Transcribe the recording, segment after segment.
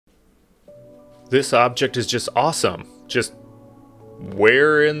This object is just awesome. Just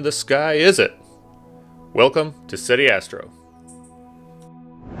where in the sky is it? Welcome to SETI Astro.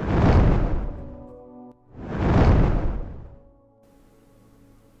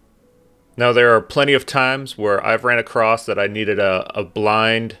 Now there are plenty of times where I've ran across that I needed a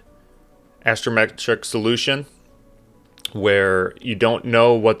blind astrometric solution where you don't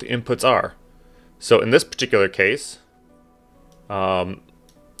know what the inputs are. So in this particular case, on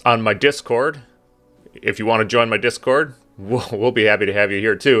my Discord, if you want to join my Discord, we'll be happy to have you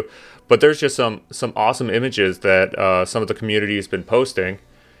here too. But there's just some awesome images that some of the community has been posting.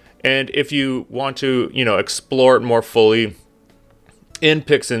 And if you want to, explore it more fully in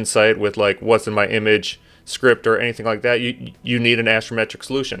PixInsight with like what's in my image script or anything like that, you need an astrometric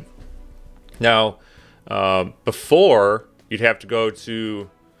solution. Now, before, you'd have to go to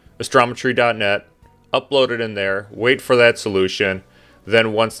astrometry.net, upload it in there, wait for that solution.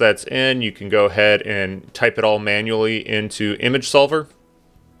 Then once that's in, you can go ahead and type it all manually into Image Solver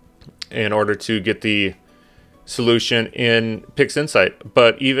in order to get the solution in PixInsight.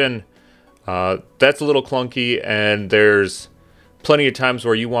 But even that's a little clunky, and there's plenty of times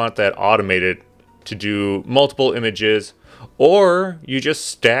where you want that automated to do multiple images, or you just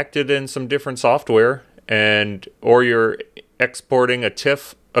stacked it in some different software, or you're exporting a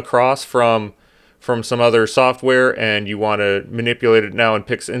TIFF across from some other software and you want to manipulate it now in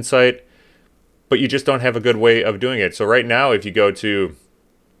PixInsight, but you just don't have a good way of doing it. So right now, if you go to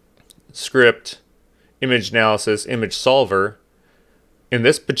Script, Image Analysis, Image Solver, in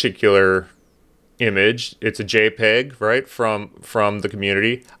this particular image, it's a JPEG, right, from the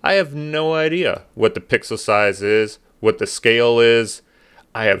community. I have no idea what the pixel size is, what the scale is.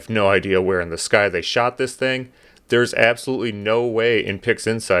 I have no idea where in the sky they shot this thing. There's absolutely no way in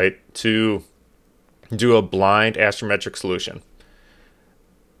PixInsight to do a blind astrometric solution.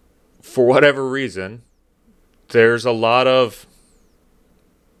 For whatever reason, there's a lot of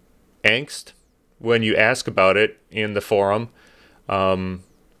angst when you ask about it in the forum.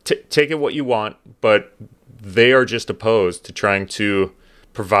 Take it what you want, but they are just opposed to trying to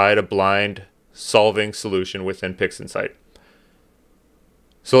provide a blind solving solution within PixInsight.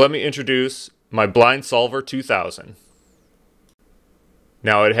 So let me introduce my Blind Solver 2000.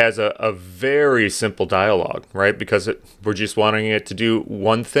 Now it has a very simple dialog, right? Because we're just wanting it to do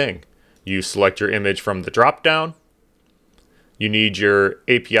one thing. You select your image from the drop-down. You need your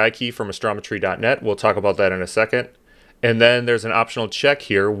API key from astrometry.net. We'll talk about that in a second. And then there's an optional check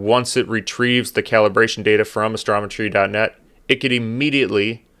here. Once it retrieves the calibration data from astrometry.net, it can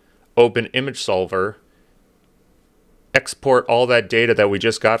immediately open Image Solver, export all that data that we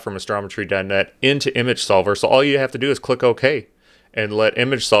just got from astrometry.net into Image Solver. So all you have to do is click OK and let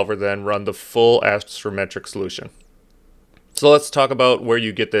Image Solver then run the full astrometric solution. So let's talk about where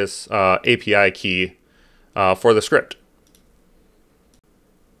you get this API key for the script.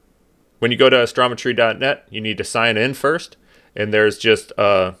 When you go to astrometry.net, you need to sign in first, and there's just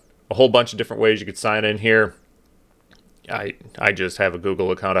a whole bunch of different ways you could sign in here. I just have a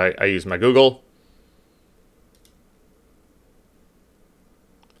Google account. I use my Google.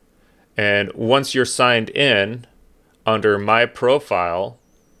 And once you're signed in, under My Profile,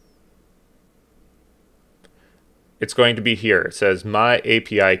 it's going to be here. It says My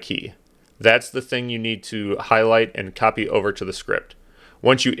API Key. That's the thing you need to highlight and copy over to the script.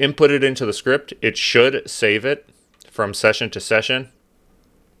 Once you input it into the script, it should save it from session to session.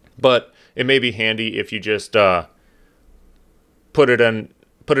 But it may be handy if you just put it in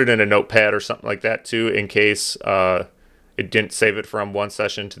a notepad or something like that too, in case it didn't save it from one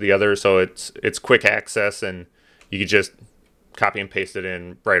session to the other. So it's quick access, and you can just copy and paste it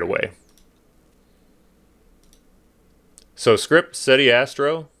in right away. So script, SETI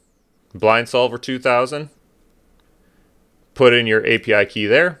Astro, Blind Solver 2000. Put in your API key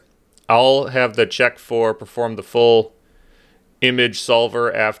there. I'll have the check for perform the full image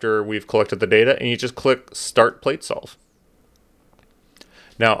solver after we've collected the data, and you just click Start PlateSolve.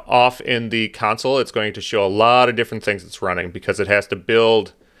 Now off in the console, it's going to show a lot of different things it's running because it has to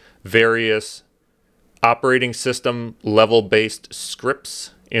build various operating system level based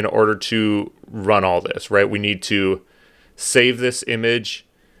scripts in order to run all this, right? We need to save this image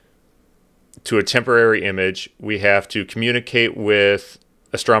to a temporary image. We have to communicate with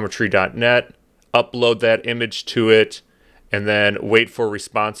astrometry.net, upload that image to it, and then wait for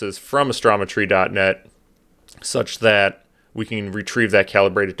responses from astrometry.net such that we can retrieve that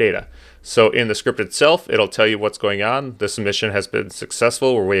calibrated data. So in the script itself, it'll tell you what's going on. The submission has been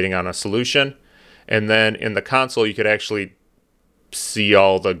successful. We're waiting on a solution. And then in the console, you could actually see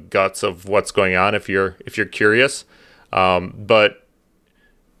all the guts of what's going on if you're curious. But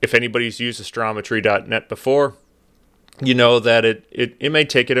if anybody's used astrometry.net before, you know that it may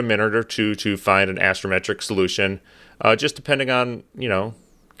take it a minute or two to find an astrometric solution, just depending on,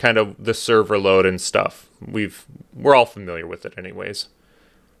 kind of the server load and stuff. We're all familiar with it anyways.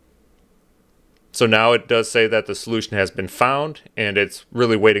 So now it does say that the solution has been found, and it's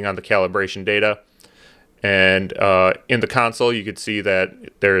really waiting on the calibration data. And in the console, you could see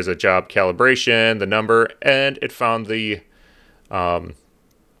that there is a job calibration, the number, and it found the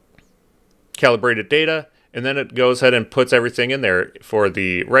calibrated data. And then it goes ahead and puts everything in there for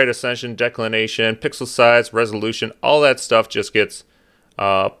the right ascension, declination, pixel size, resolution, all that stuff just gets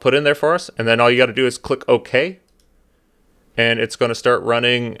put in there for us. And then all you got to do is click OK. And it's going to start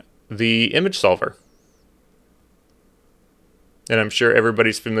running the image solver. And I'm sure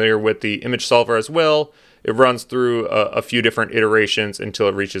everybody's familiar with the image solver as well. It runs through a few different iterations until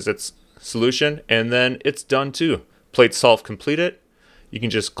it reaches its solution. And then it's done too. Platesolve completed. You can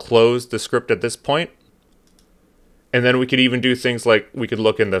just close the script at this point. And then we could even do things like we could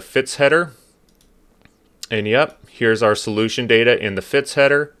look in the fits header. And yep, here's our solution data in the fits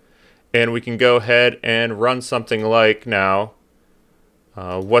header. And we can go ahead and run something like now,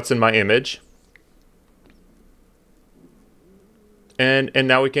 what's in my image. And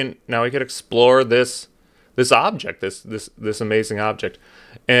now we can explore this object, this amazing object.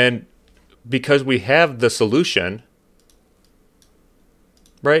 And because we have the solution,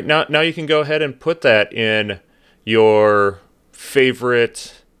 right, now you can go ahead and put that in your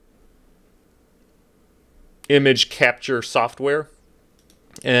favorite image capture software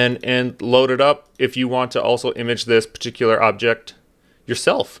and load it up if you want to also image this particular object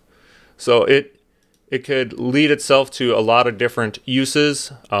yourself. So it could lead itself to a lot of different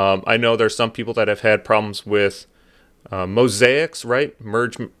uses. I know there's some people that have had problems with mosaics, right?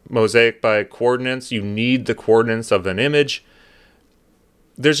 Merge mosaic by coordinates. You need the coordinates of an image.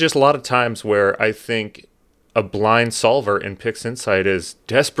 There's just a lot of times where I think a blind solver in PixInsight is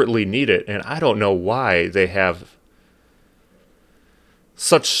desperately needed, and I don't know why they have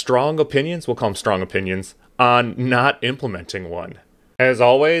such strong opinions, we'll call them strong opinions, on not implementing one. As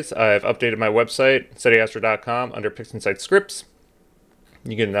always, I've updated my website, SETIastro.com, under PixInsight scripts.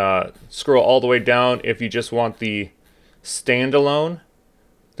 You can scroll all the way down if you just want the standalone.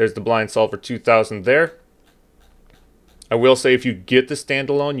 There's the blind solver 2000 there. I will say if you get the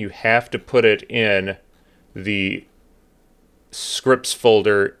standalone, you have to put it in the scripts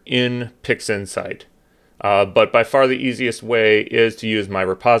folder in PixInsight. But by far the easiest way is to use my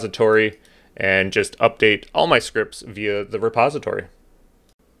repository and just update all my scripts via the repository.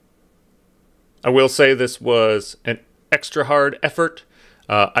 I will say this was an extra hard effort.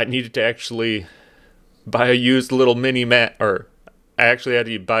 I needed to actually buy a used little mini Mac, or I actually had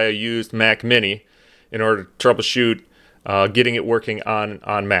to buy a used Mac Mini in order to troubleshoot getting it working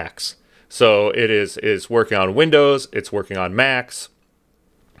on Macs. So it is working on Windows, it's working on Macs.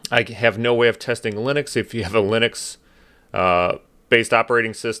 I have no way of testing Linux. If you have a Linux based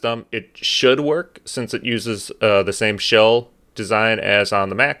operating system, it should work since it uses the same shell design as on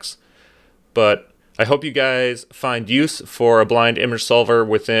the Macs. But I hope you guys find use for a blind image solver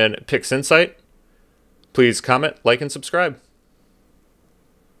within PixInsight. Please comment, like, and subscribe.